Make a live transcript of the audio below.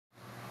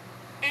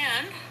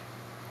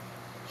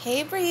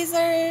Hey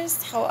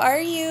Breezers, how are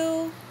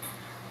you?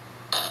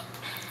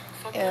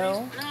 Fuck Ew.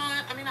 No,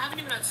 I mean I haven't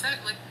even had sex.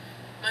 Like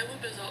my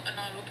loop is not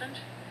opened.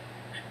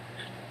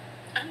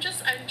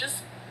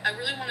 I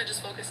really want to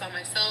just focus on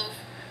myself.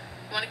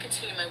 I want to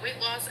continue my weight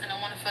loss, and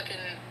I want to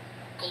fucking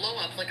glow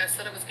up like I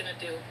said I was gonna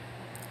do.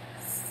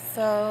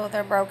 So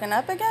they're broken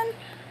up again?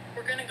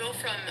 We're gonna go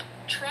from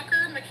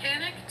trucker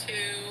mechanic to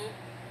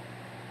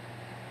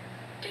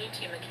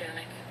dainty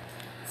mechanic.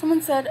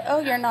 Someone said, oh,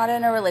 you're not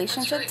in a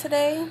relationship right.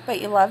 today,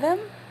 but you love him?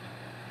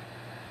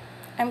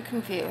 I'm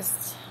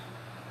confused.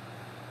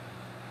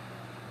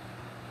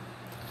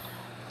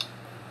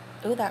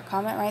 Ooh, that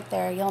comment right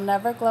there. You'll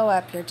never glow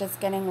up, you're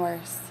just getting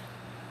worse.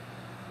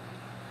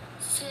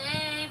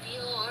 Save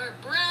your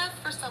breath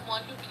for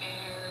someone who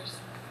cares.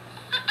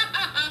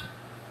 I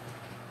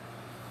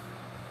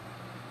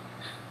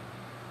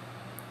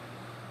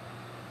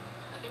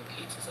think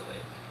Pizza's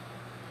awake.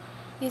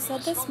 You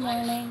said this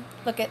morning,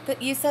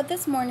 you said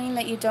this morning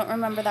that you don't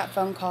remember that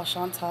phone call,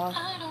 Chantal.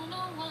 I don't know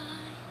why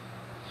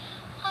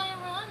I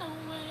run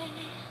away.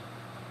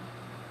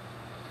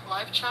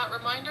 Live chat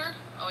reminder?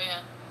 Oh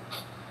yeah.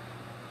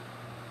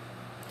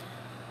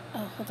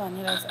 Oh, hold on,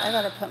 you guys. I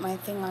gotta put my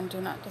thing on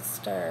Do Not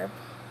Disturb.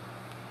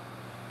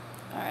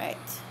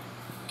 Alright.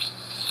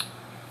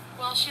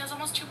 Well, she has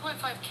almost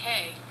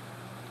 2.5K.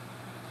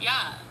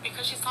 Yeah,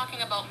 because she's talking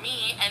about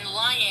me and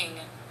lying.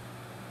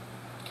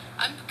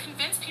 I'm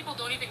convinced people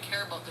don't even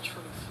care about the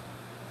truth.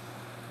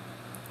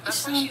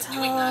 That's why she's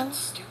doing that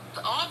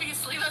stupid.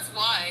 Obviously, that's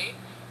why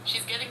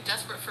she's getting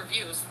desperate for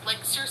views.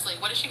 Like, seriously,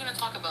 what is she going to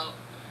talk about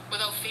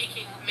without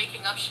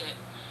making up shit?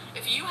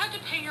 If you had to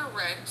pay your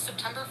rent,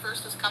 September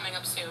 1st is coming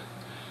up soon.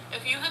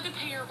 If you had to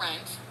pay your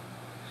rent,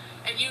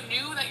 and you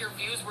knew that your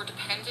views were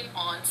dependent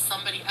on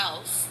somebody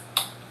else,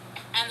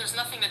 and there's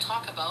nothing to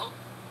talk about,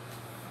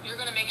 you're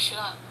going to make shit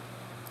up.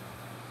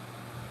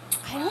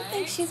 I don't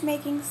think she's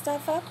making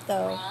stuff up,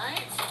 though.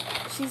 Right?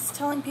 She's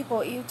telling people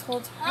what you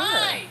told her.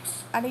 Right.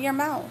 Out of your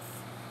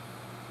mouth.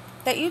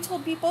 That you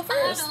told people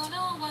first. I don't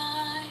know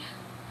why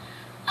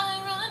I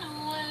run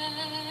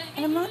away.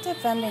 And I'm not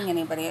defending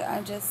anybody.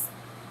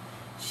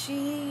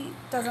 She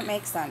doesn't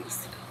make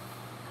sense.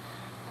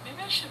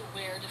 Maybe I should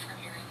wear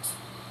different earrings.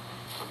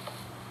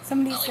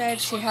 Somebody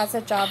said she has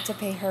a job to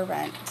pay her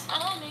rent.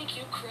 I'll make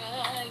you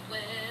cry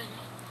when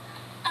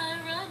I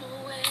run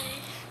away.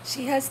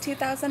 She has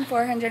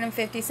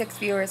 2,456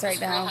 viewers right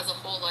now. This girl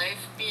has a whole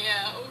life.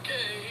 Yeah,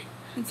 okay.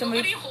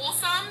 Nobody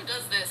wholesome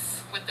does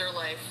this with their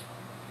life.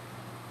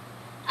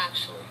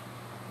 Actually.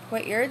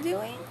 What you're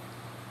doing?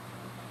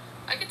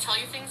 I could tell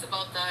you things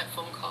about that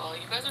phone call.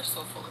 You guys are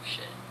so full of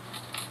shit.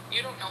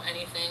 You don't know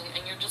anything,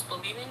 and you're just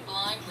believing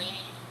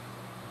blindly.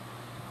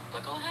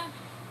 But go ahead.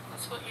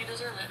 That's what you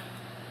deserve it.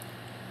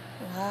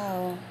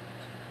 Wow.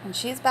 And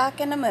she's back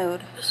in the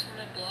mood. This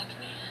woman blocked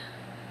me.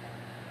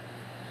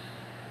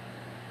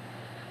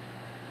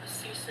 A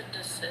cease and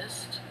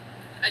desist.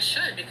 I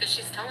should, because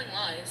she's telling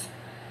lies.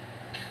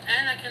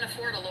 And I can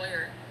afford a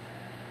lawyer.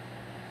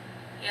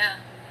 Yeah.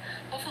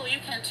 Hopefully you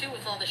can too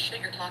with all the shit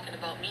you're talking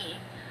about me.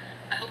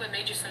 I hope I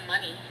made you some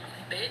money,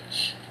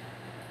 bitch.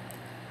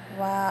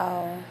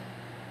 Wow.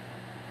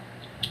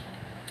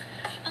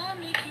 I'll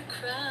make you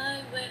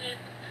cry when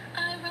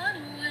I run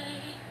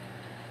away.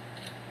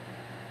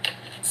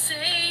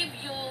 Save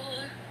your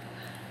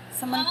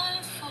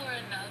life for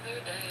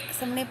another day.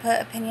 Somebody put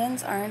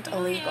opinions aren't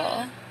illegal.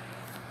 Yeah.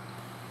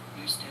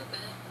 You're stupid.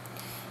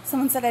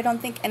 Someone said I don't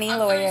think any I'm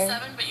lawyer.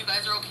 37, but you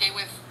guys are okay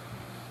with.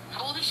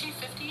 How old is she?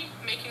 50?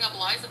 Making up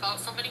lies about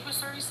somebody who's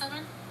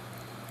 37?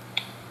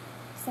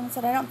 Someone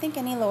said I don't think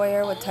any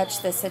lawyer would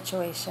touch this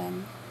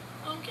situation.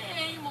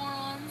 Okay,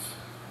 morons.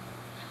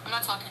 I'm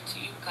not talking to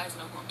you. You guys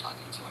know who I'm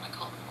talking to when I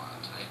call them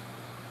morons, right?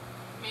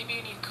 Maybe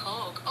you need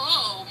coke.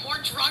 Oh, more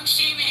drug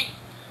shaming.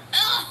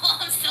 Oh,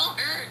 I'm so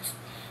hurt.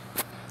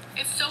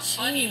 It's so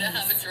funny to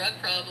have a drug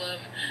problem.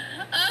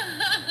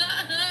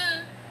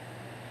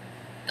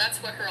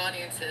 That's what her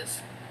audience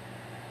is.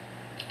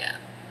 Yeah.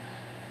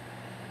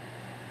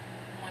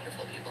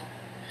 Wonderful people.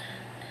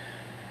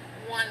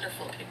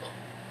 Wonderful people.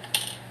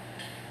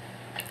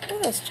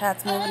 Ooh, this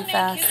chat's moving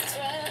fast.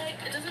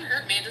 It doesn't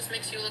hurt me, it just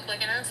makes you look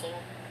like an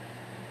asshole.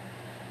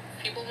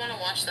 If people want to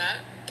watch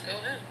that, go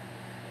ahead.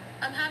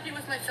 I'm happy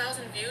with my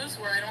 1,000 views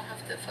where I don't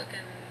have to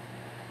fucking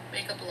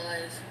make up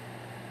lies.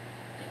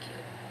 Thank you.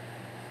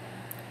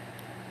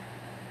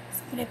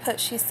 Somebody put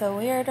she's so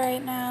weird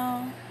right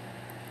now.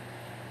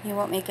 You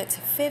won't make it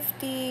to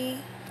 50.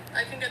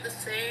 I can get the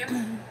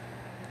same.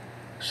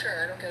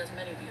 Sure, I don't get as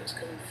many views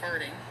because I'm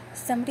farting.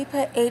 Somebody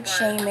put age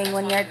shaming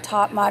when your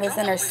top mod is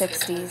in her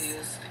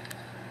 60s.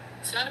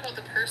 It's not about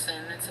the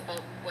person, it's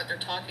about what they're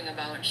talking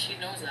about, and she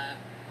knows that.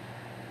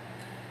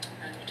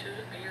 And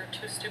you're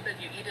too stupid,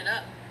 you eat it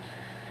up.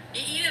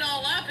 You eat it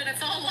all up, and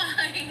it's all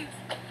lies.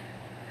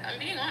 I'm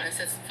being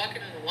honest, it's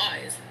fucking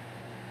lies.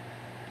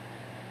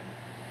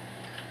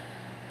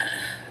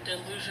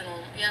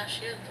 Delusional. Yeah,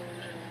 she is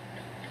delusional.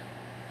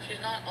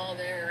 She's not all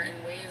there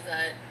in ways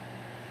that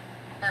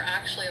are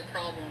actually a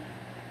problem.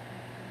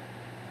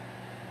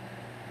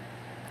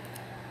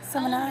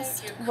 Someone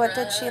asked, what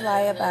did she lie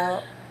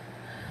about?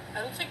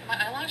 I don't think my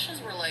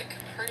eyelashes were like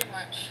pretty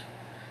much,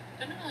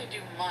 didn't really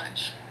do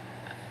much.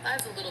 That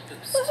has a little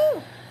boost.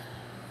 Woohoo!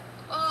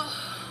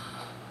 Oh.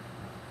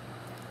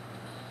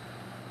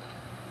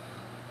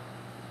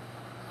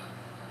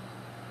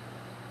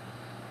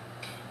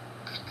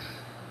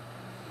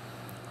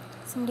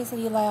 Somebody said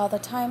you lie all the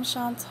time,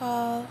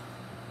 Chantal.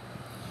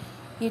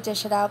 You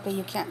dish it out, but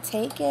you can't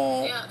take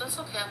it. Yeah, that's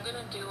okay. I'm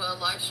gonna do a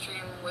live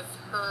stream with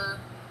her.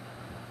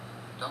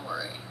 Don't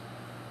worry.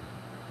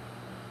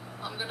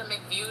 I'm gonna make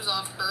views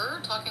off her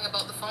talking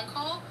about the phone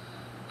call,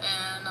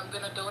 and I'm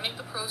gonna donate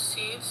the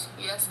proceeds.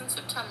 Yes, in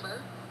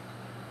September,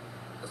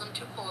 because I'm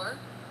too poor.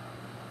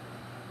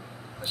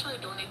 Where should I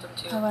donate them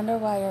to? I wonder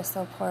why you're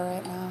so poor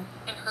right now.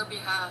 In her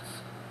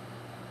behalf.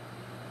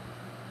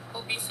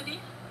 Obesity?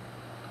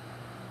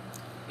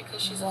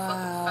 Because she's a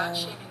fucking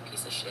fat-shaming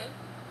piece of shit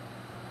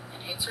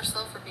and hates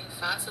herself for being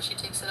fat, so she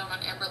takes it out on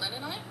Amberlynn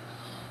and I?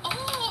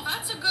 Oh,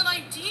 that's a good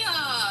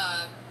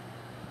idea!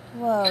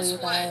 Whoa, Guess you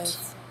guys.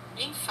 what?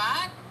 Being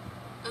fat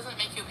doesn't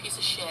make you a piece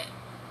of shit.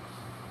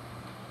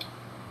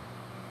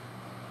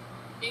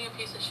 Being a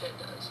piece of shit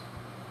does.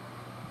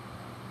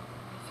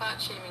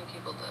 Fat-shaming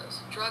people does.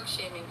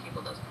 Drug-shaming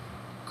people does.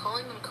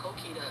 Calling them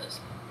cokey does.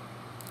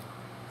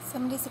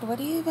 Somebody said, what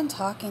are you even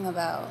talking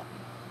about?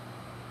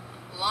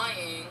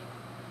 Lying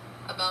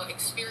about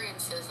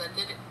experiences that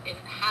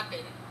didn't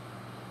happen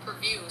for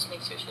views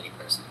makes you a shitty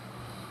person.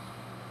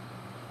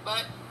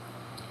 But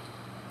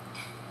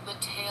the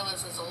tale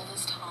is as old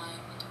as time,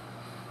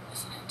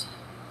 isn't it?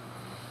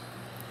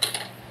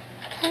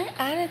 Her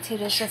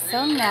attitude is just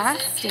so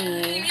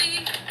nasty.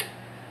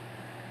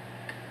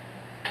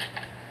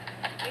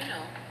 You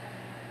know.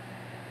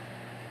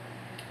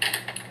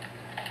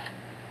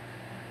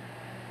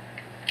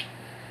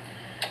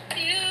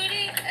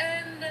 Beauty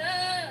and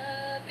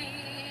the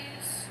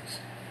Beast.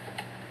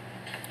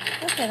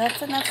 Okay,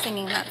 that's enough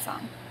singing that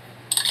song.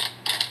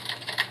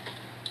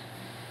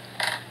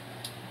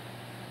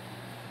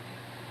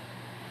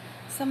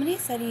 Somebody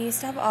said you used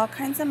to have all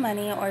kinds of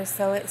money, or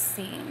so it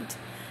seemed.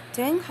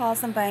 Doing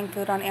calls and buying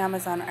food on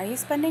Amazon, are you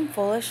spending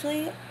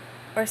foolishly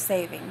or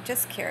saving?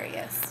 Just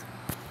curious.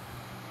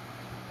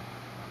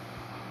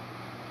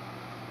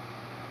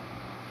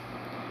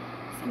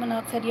 Someone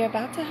else said you're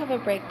about to have a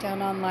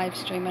breakdown on live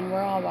stream and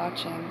we're all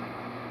watching.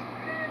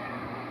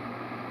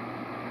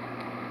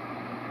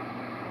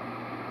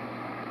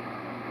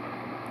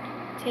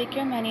 Take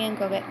your money and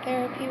go get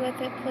therapy with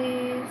it,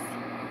 please.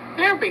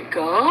 There we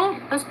go.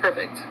 That's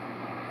perfect.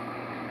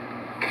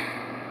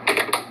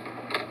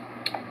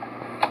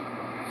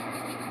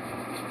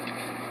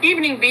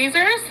 Evening,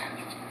 Beezers.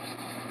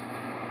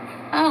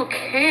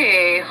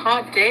 Okay,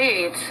 hot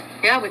date.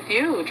 Yeah, with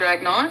you,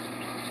 Dragnot.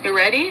 You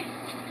ready?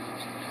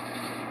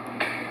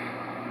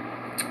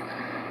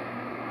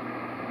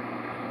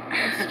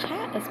 This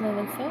chat is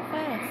moving so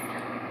fast.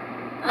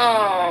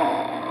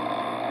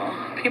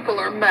 Oh, people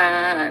are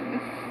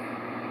mad.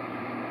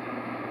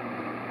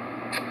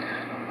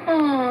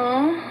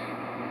 Oh.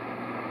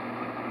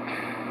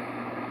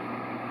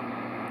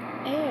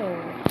 Ew.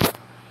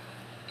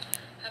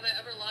 Have I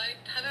ever lied?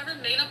 Have I ever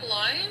made up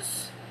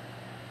lies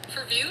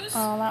for views?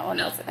 Oh, that one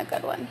wasn't a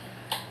good one.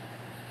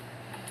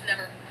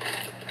 Never.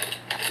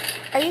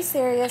 Are you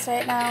serious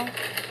right now?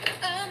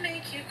 I'll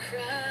make you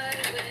cry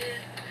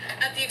with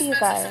at the You expense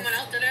guys. of someone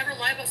else. Did I ever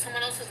lie about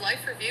someone else's life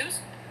for views?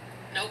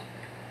 Nope.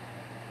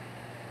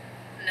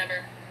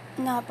 Never.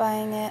 Not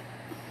buying it.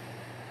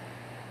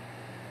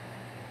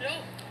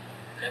 Nope.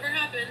 Never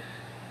happened.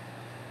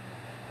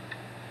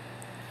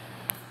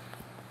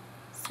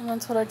 Someone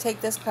told her, take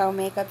this crow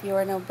makeup, you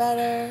are no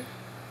better.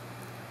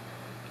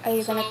 Are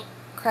you gonna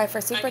cry for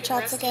super I can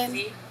chats rest again?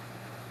 easy.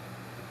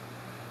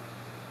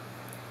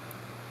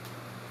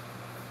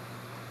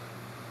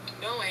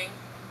 Knowing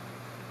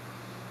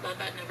that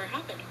that never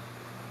happened.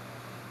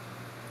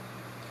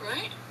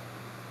 Right?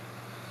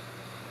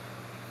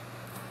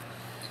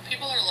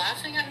 People are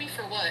laughing at me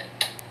for what?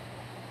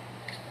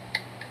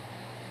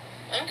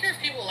 I don't care if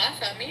people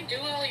laugh at me. Do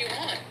all you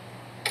want.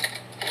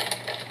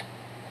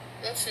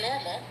 That's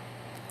normal.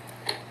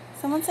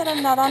 Someone said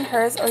I'm not on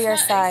hers or your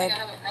It's not anything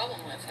side. I have a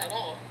problem with at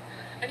all.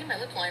 I need my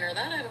lip liner.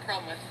 That I have a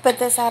problem with. But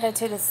this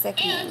attitude is And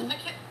sickening. I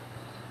can't.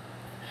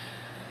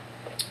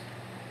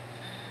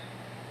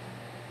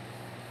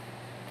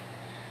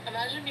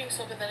 Imagine being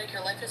so pathetic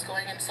your life is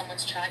going in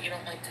someone's chat you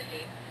don't like to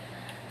hate.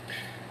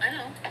 I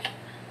know.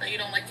 That you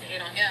don't like to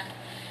hate on. Yeah.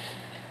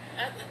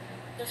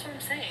 That's what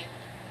I'm saying.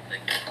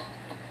 Like,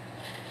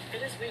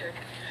 it is weird.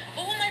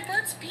 Oh, my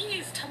Burt's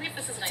Bees! Tell me if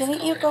this is nice.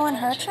 Didn't you color. go in I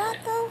her wanna change chat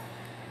it. though?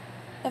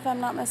 If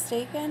I'm not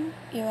mistaken?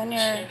 You and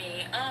your...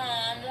 Shimmy.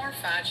 More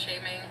fat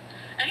shaming.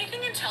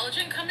 Anything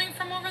intelligent coming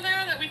from over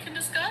there that we can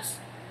discuss?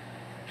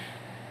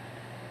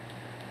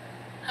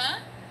 Huh?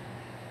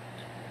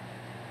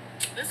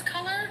 This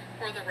color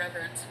or the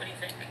Reverence? What do you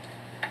think?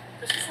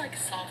 This is like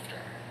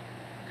softer.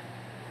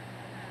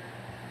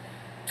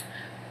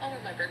 I'll wear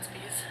my Burt's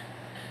Bees.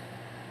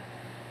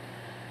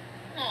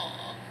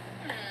 Aww.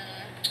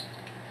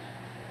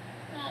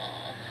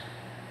 Aww.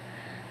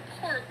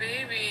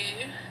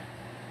 baby.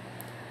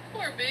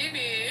 Poor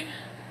baby.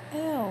 Ew.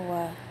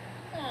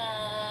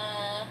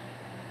 Aww.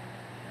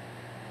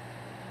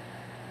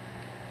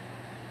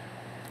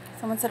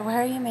 Someone said, why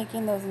are you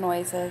making those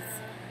noises?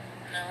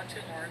 No, I'm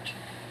too orange.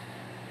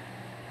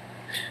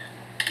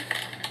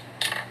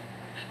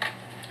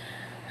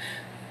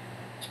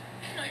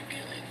 My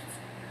feelings.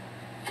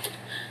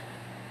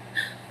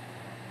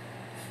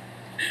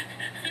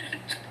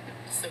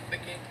 So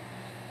picky.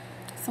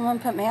 Someone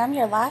put, ma'am,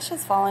 your lash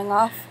is falling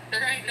off.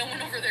 There ain't no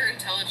one over there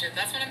intelligent.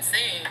 That's what I'm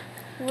saying.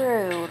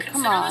 Rude.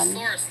 Come Consider on. the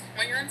source.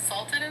 When you're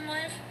insulted in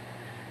life,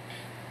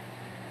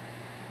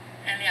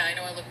 and yeah, I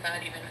know I look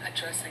bad even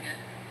addressing it.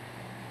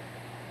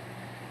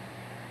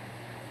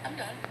 I'm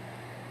done.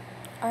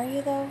 Are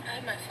you though? I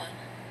had my fun.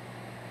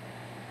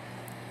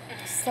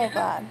 So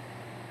glad.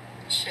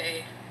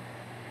 Shay.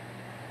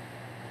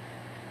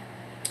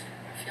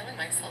 I'm feeling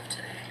myself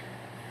today.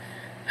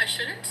 I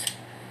shouldn't.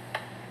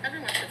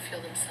 Everyone should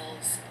feel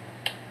themselves.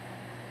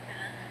 Yeah.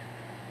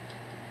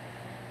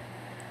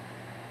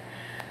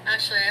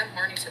 Actually, I am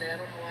horny today. I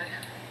don't know why.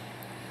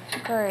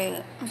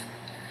 Great.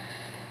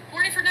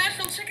 Horny for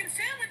Nashville chicken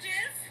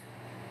sandwiches.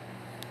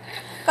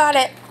 Got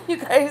it. You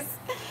guys,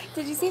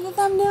 did you see the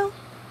thumbnail?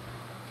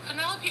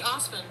 Penelope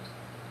Osmond.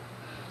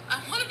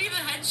 I want to be the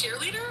head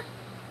cheerleader.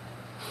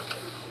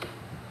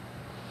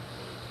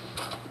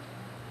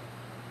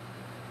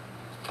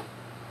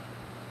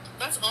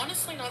 That's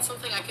honestly not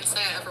something I could say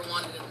I ever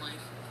wanted in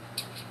life.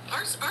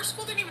 Our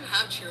school didn't even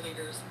have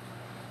cheerleaders.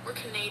 We're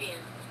Canadian.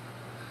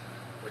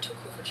 We're too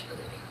cool for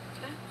cheerleading,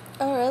 okay?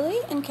 Oh, really?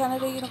 In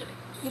Canada, I'm kidding.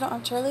 you don't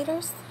have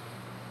cheerleaders?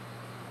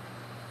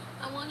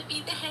 I want to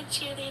be the head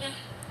cheerleader.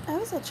 I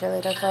was a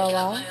cheerleader for I a got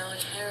while. my own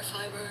hair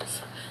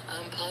fibers.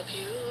 I'm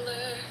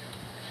popular.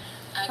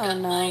 I Oh, got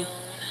no. my own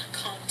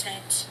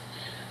content.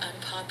 I'm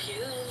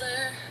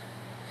popular.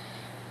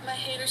 My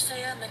haters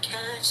say I'm a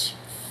catch.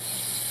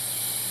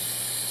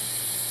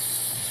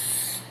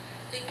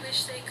 They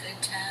wish they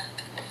could tap.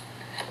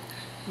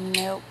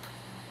 Nope.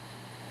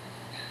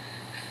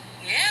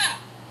 Yeah.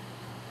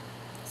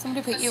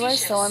 Somebody put, you are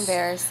so Facetious.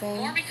 embarrassing.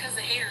 More because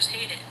the haters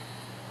hate it.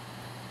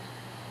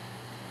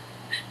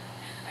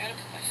 I gotta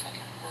put my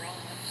fucking bra on.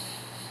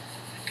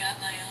 I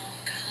got my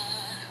own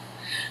car.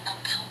 I'm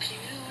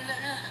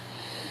popular.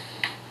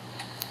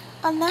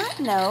 On that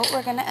note,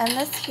 we're going to end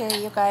this here,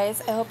 you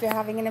guys. I hope you're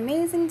having an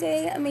amazing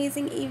day,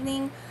 amazing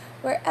evening,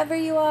 wherever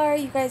you are.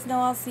 You guys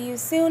know I'll see you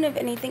soon if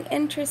anything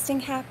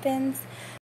interesting happens.